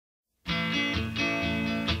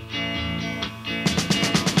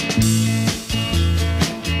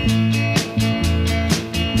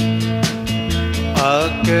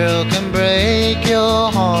A girl can break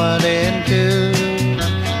your heart in two,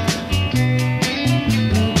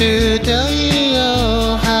 to tell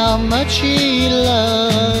you how much she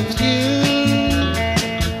loves you,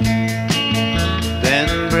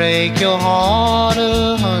 then break your heart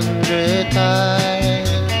 100 times.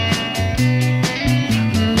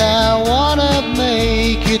 And I wanna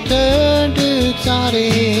make you turn to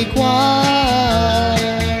exotic wine.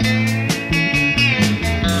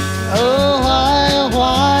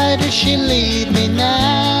 Why did she leave me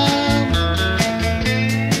now?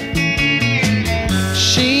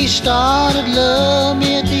 She started love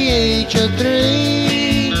me at the age of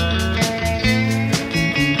 3.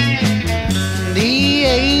 The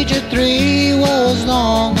age of 3 was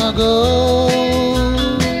long ago.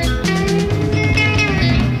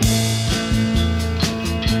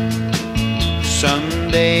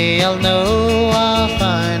 Someday I'll know I'll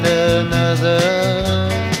find another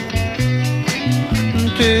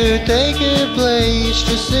to take her place,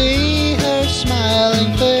 to see her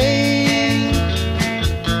smiling face.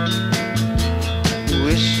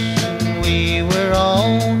 Wish we were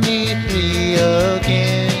only 3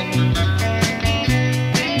 again,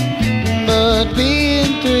 but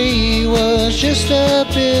being 3 was just a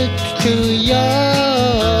bit too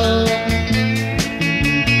young.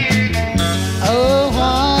 Oh,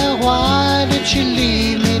 why did she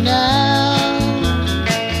leave me now?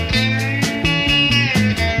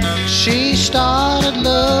 She started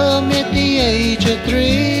love me at the age of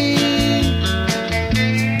 3.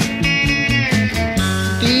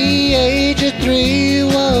 The age of 3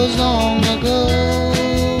 was long ago.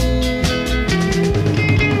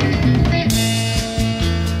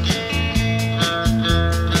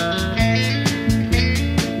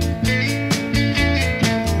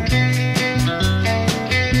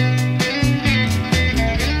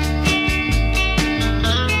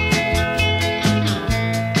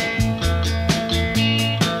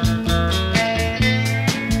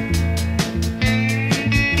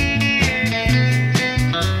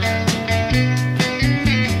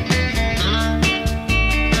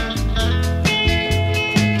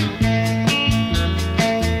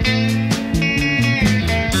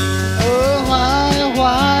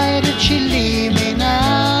 She leave me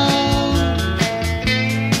now?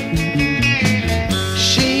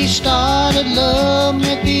 She started love me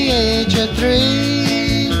at the age of 3.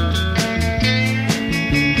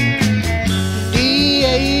 The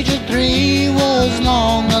age of 3 was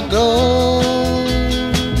long ago.